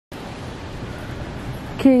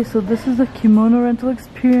Okay, so this is a kimono rental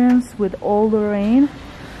experience with all the rain.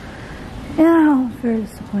 Yeah, I'm very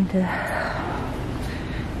disappointed.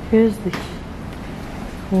 Here's the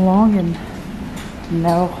long and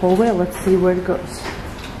narrow hallway. Let's see where it goes.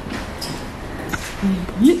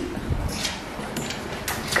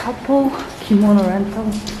 Couple kimono rental,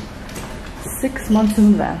 6 months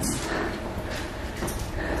in advance.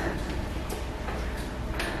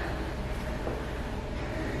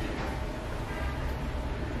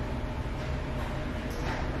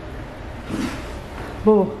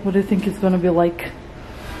 Bo, what do you think it's gonna be like?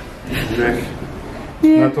 Yeah.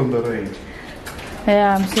 Not on the rain.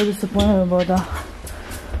 Yeah, I'm so disappointed about that.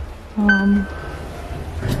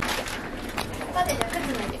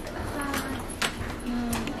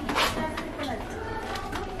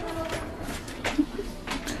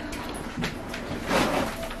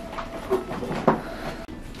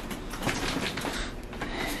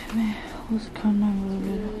 What's kind of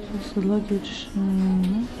just the luggage?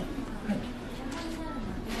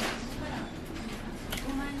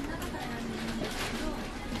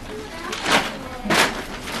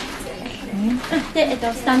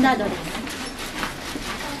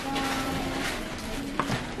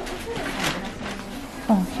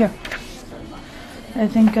 Oh, here. I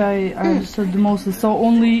think I understood the most. So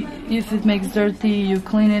only if it makes dirty, you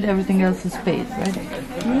clean it, everything else is paid, right?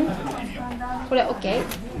 Okay.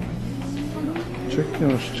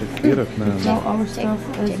 So our stuff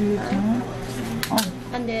as you return. Oh.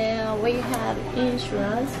 And we have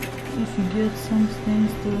insurance. If you get some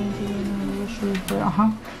things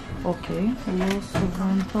okay, loss of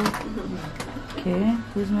rental. Okay,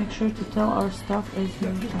 please make sure to tell our staff as you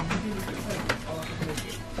return.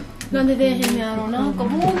 なんで出えへんやろ、なんかウォ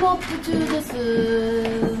ームアップ中です。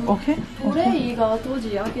Okay. トレイが閉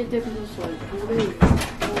じ開けてください。トレイ閉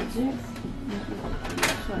じ。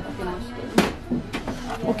開けまして。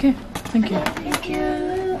Okay, thank you. Thank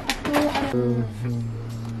you.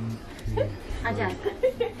 あ、じゃあ。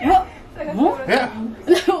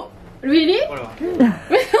Really?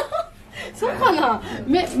 そうかな。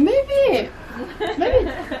Maybe.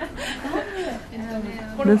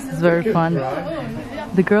 This is very fun.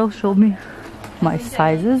 The girl showed me my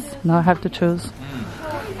sizes. Now I have to choose.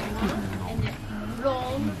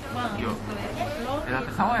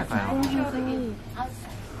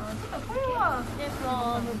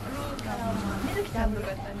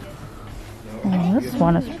 Oh, this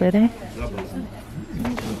one is pretty.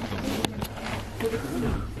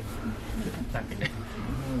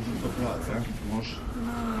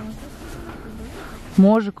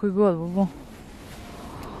 Može koji god, Bobo.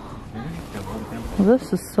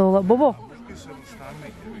 This is so low. Bobo!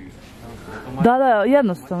 Da,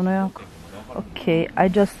 jednostavno jako. Okay, I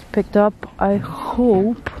just picked up, I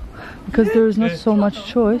hope, because there is not so much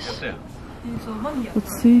choice.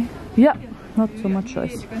 Let's see. Yeah, not so much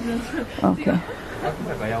choice. Okay.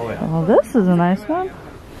 Oh, this is a nice one.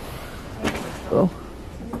 Oh.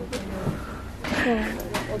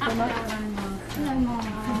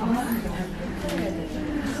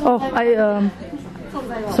 Oh,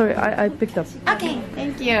 sorry, I picked up. Okay,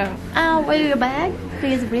 thank you. Where your bag?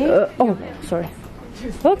 Please bring. Oh, sorry.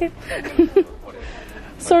 Okay.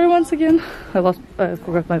 Sorry once again. I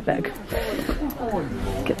forgot my bag.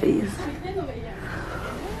 Look at these.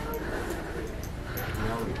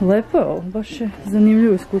 Lepo, baš je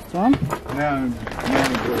zanimljivo iskustvo, a?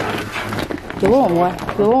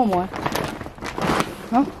 Bilo mu je.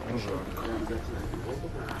 Huh?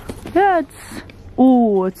 Yeah,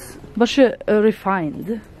 it's baš je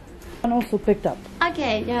refined. And also picked up.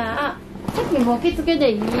 Okay, じゃあ、さっきも受付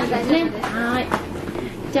でいいですね。はい。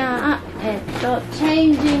じゃあ、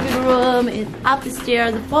changing room is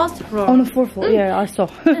upstairs, first floor. On the fourth floor, yeah, I saw.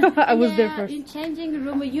 I was there first. In changing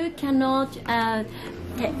room, you cannot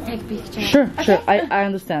take picture. Sure, okay? sure, I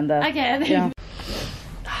understand that. Okay. Yeah.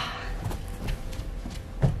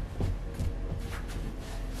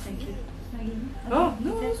 Thank you. Oh,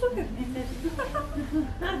 no, it's okay.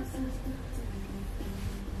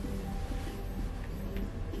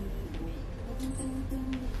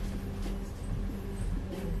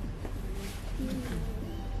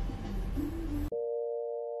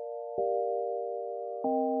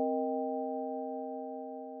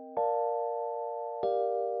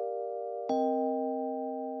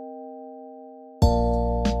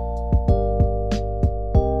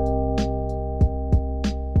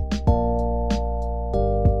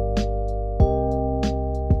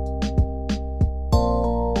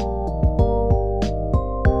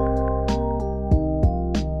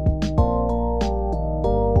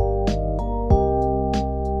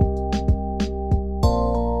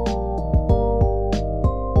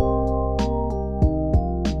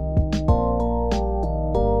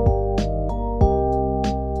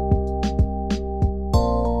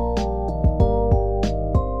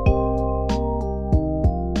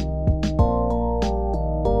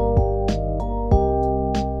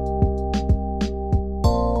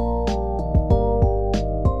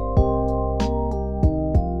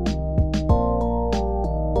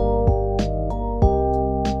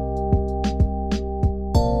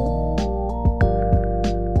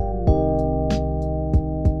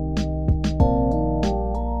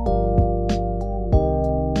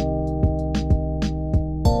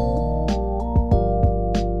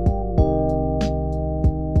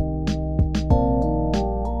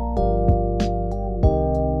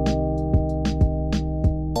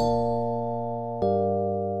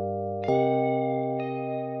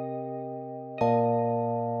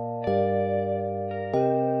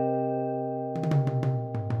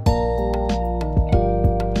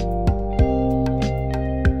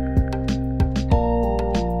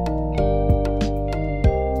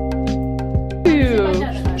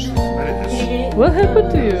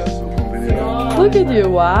 happened to you? Look at you,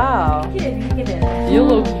 wow. You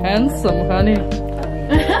look handsome, honey.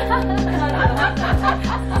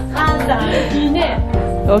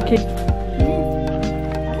 Okay.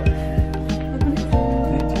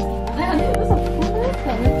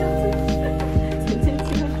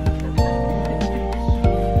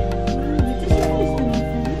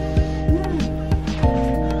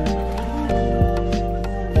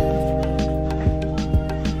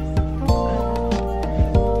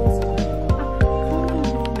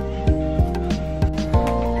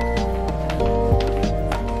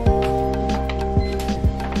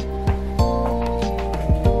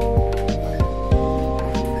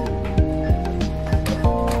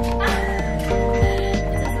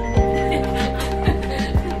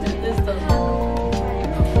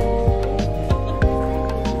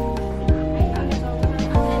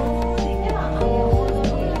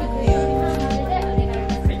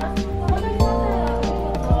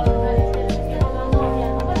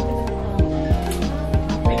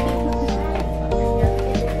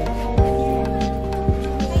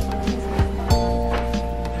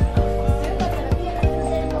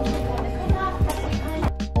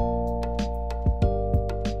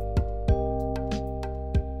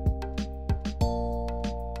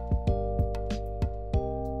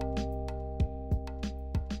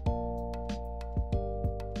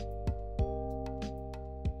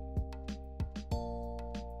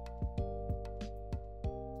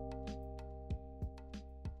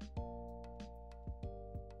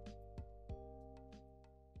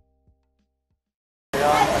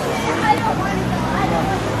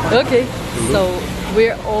 Okay, so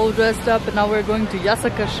we're all dressed up and now we're going to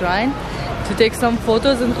Yasaka Shrine to take some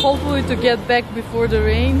photos and hopefully to get back before the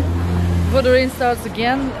rain starts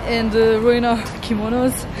again and ruin our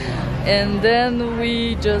kimonos, and then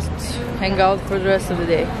we just hang out for the rest of the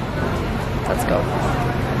day. Let's go.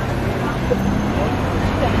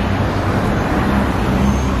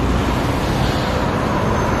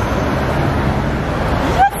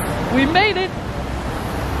 Yes! We made it!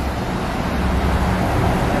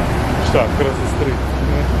 Šta, krasni street.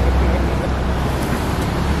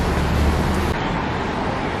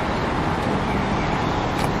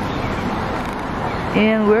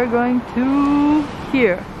 And we're going to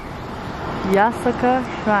here, Yasaka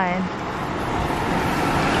Shrine.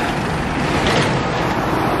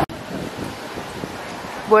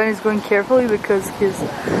 Boyan is going carefully because his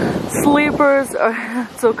slippers are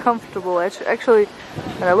not so comfortable. Actually,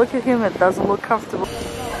 when I look at him, it doesn't look comfortable.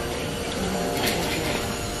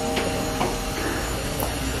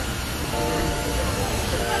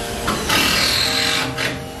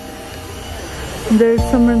 There's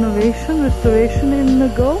some restoration in the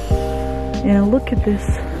go, and look at this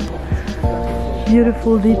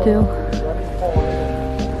beautiful detail.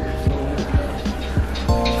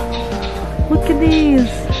 Look at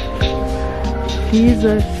these. These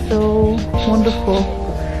are so wonderful.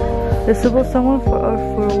 They're supposed someone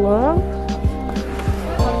for love.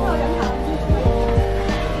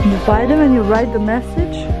 You buy them and you write the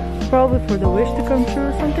message, probably for the wish to come true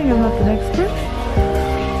or something. I'm not an expert.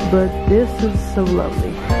 But this is so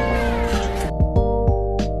lovely.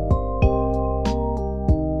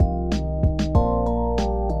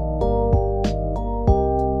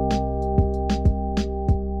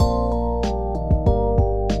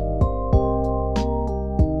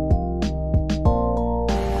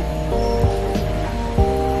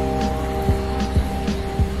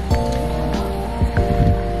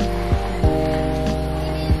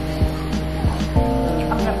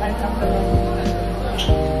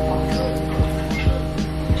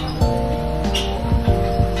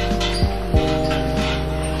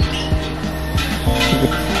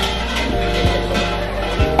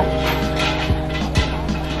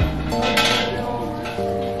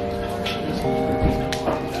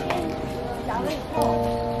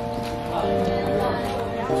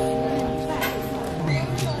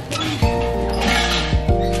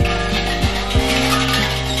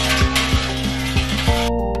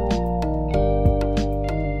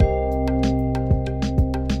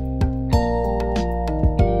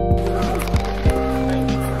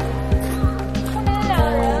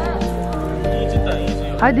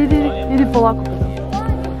 Ajde, idi polako.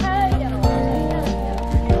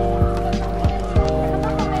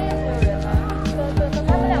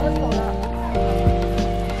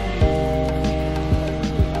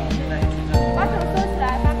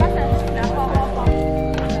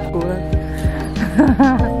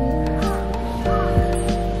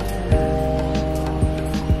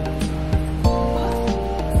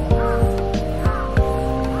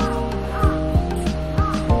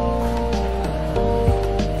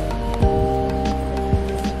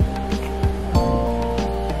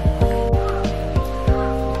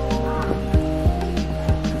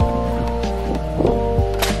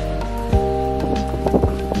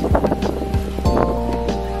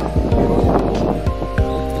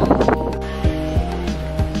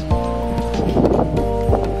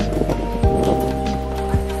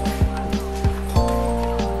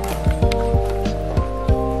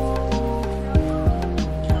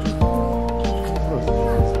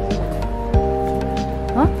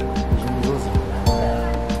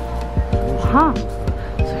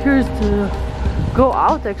 go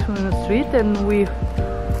out actually in the street, and we'll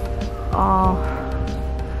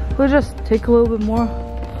just take a little bit more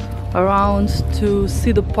around to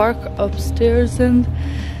see the park upstairs, and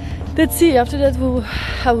let's see. After that,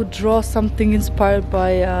 I will draw something inspired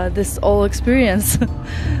by this whole experience.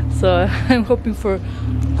 So I'm hoping for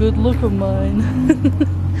good luck of mine.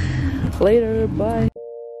 Later, bye.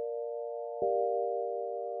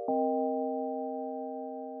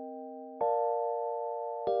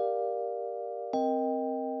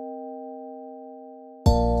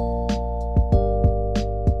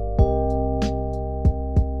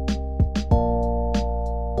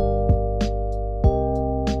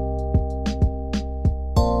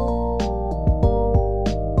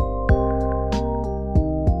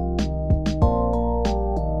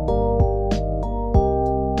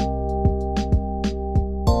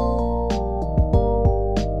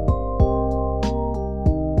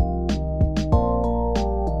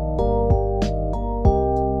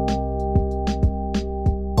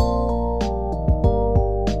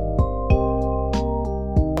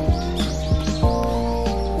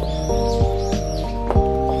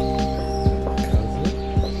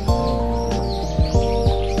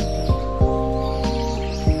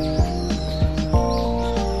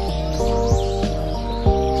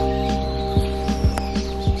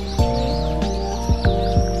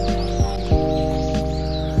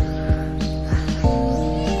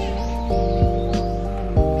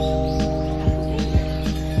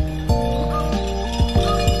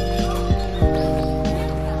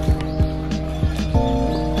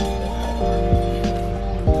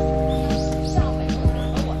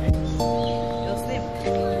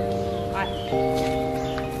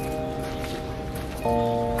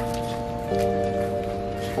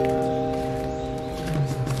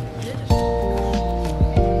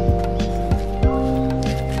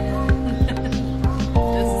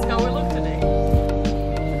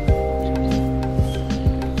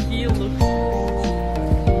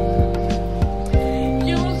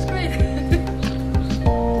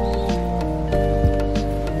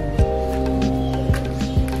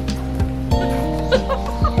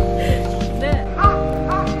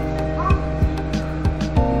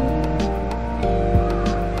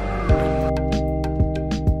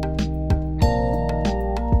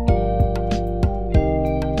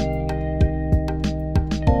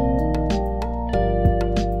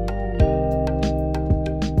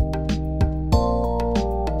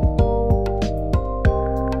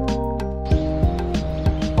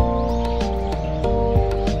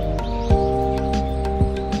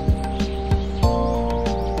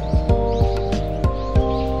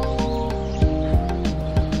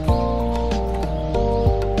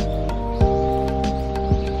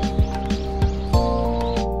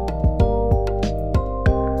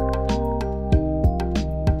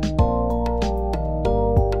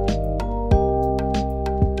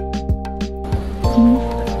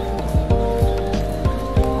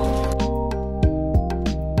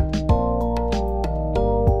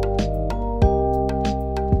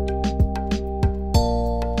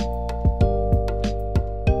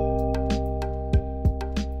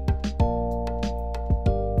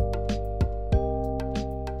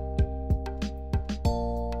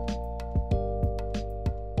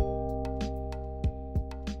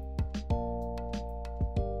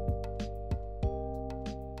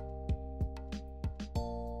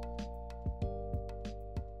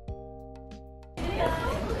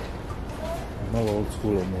 Malo old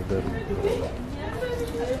school, moderno.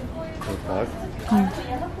 To tak.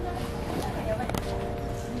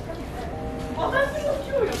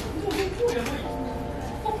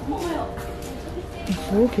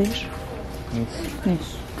 Okay. Nice.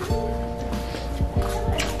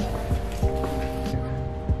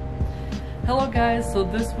 Hello guys, so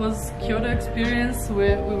this was Kyoto experience.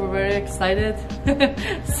 We were very excited.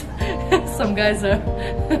 Some guys are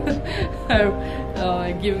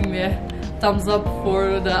giving me a thumbs up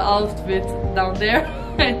for the outfit down there.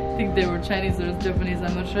 I think they were Chinese or Japanese,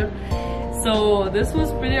 I'm not sure. So this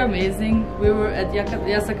was pretty amazing. We were at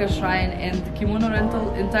Yasaka Shrine, and kimono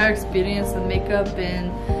rental, entire experience and makeup, and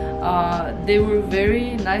they were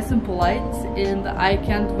very nice and polite, and I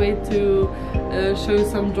can't wait to show you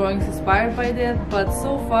some drawings inspired by that. But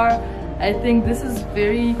so far I think this is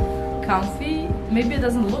very comfy. Maybe it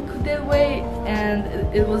doesn't look that way, and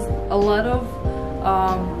it was a lot of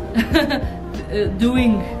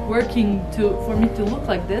working for me to look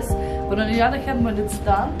like this. But on the other hand, when it's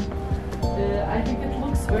done, I think it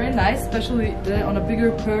looks very nice, especially on a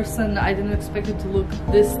bigger person. I didn't expect it to look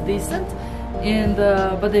this decent, and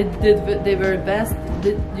but they did their very best.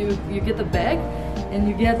 You get the bag, and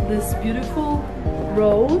you get this beautiful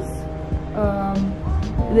rose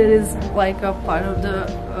that is like a part of the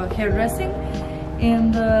hairdressing.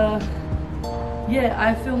 And yeah,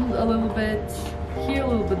 I filmed a little bit here, a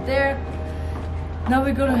little bit there. Now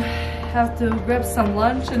we're gonna have to grab some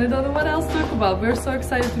lunch, and I don't know what else to talk about. We're so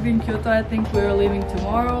excited to be in Kyoto. I think we're leaving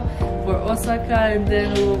tomorrow for Osaka, and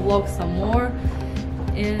then we'll vlog some more.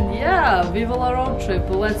 And yeah, viva la road trip.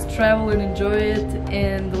 Let's travel and enjoy it,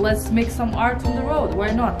 and let's make some art on the road.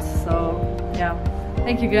 Why not? So yeah,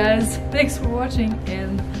 thank you guys. Thanks for watching,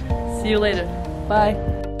 and see you later. Bye.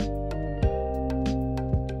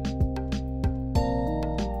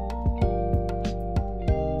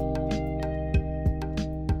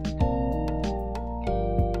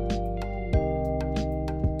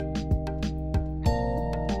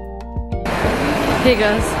 Hey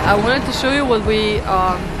guys, I wanted to show you what we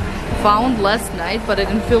found last night, but I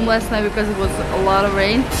didn't film last night because it was a lot of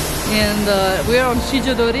rain. And we are on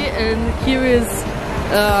Shijodori, and here is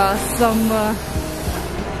some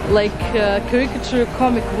like caricature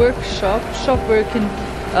comic workshop where you can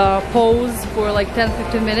pose for like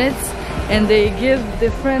 10-15 minutes, and they give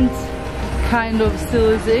different kind of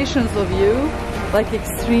stylizations of you, like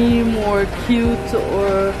extreme or cute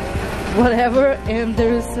or whatever. And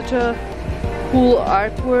there is such a cool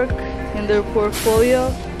artwork in their portfolio.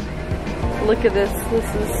 Look at this. This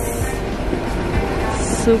is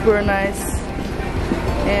super nice.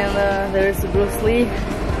 And there's Bruce Lee.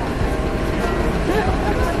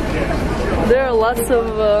 There are lots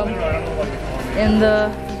of and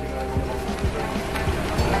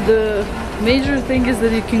the major thing is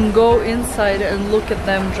that you can go inside and look at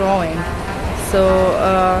them drawing. So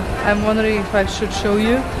I'm wondering if I should show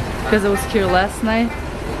you, because I was here last night.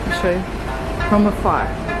 I'll show you from afar.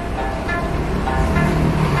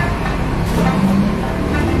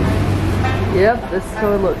 Yep, this is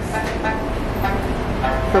how it looks.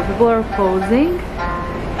 So people are posing,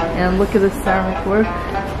 and look at the ceramic work. I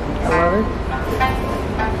love it.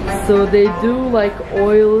 So they do like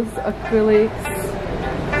oils, acrylics,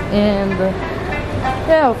 and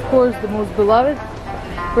yeah, of course the most beloved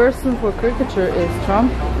person for caricature is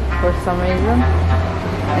Trump for some reason.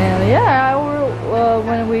 And yeah,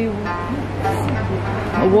 when we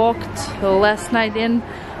walked last night in,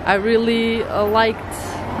 I really liked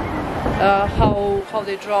how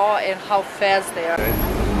they draw and how fast they are.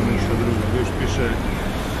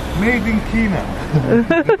 Made in China.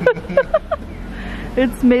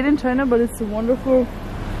 It's made in China, but it's a wonderful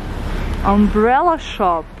umbrella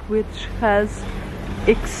shop which has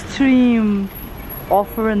extreme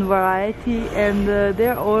offer and variety, and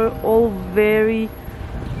they're all very,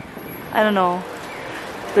 I don't know,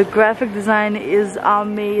 the graphic design is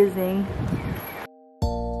amazing.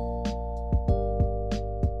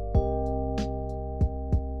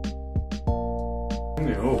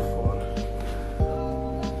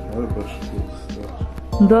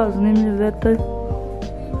 Да, zanimljiv detalj.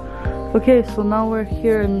 Okay, so now we're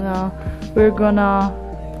here, and we're gonna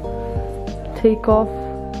take off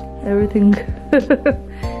everything.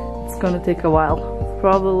 It's gonna take a while,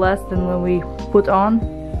 probably less than when we put on,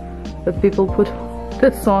 but people put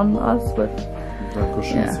this on us, but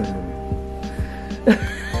yeah.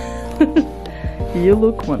 You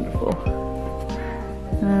look wonderful.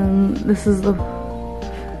 And this is the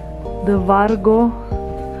WARGO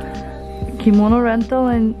kimono rental,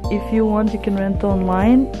 and if you want you can rent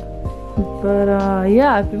online. But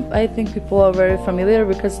yeah, I think people are very familiar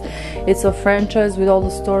because it's a franchise with all the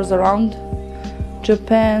stores around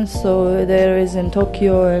Japan. So there is in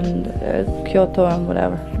Tokyo and Kyoto and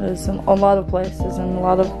whatever. There's a lot of places and a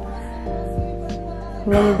lot of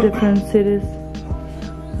different cities.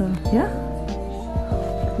 So yeah,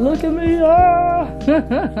 look at me!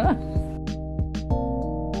 Ah!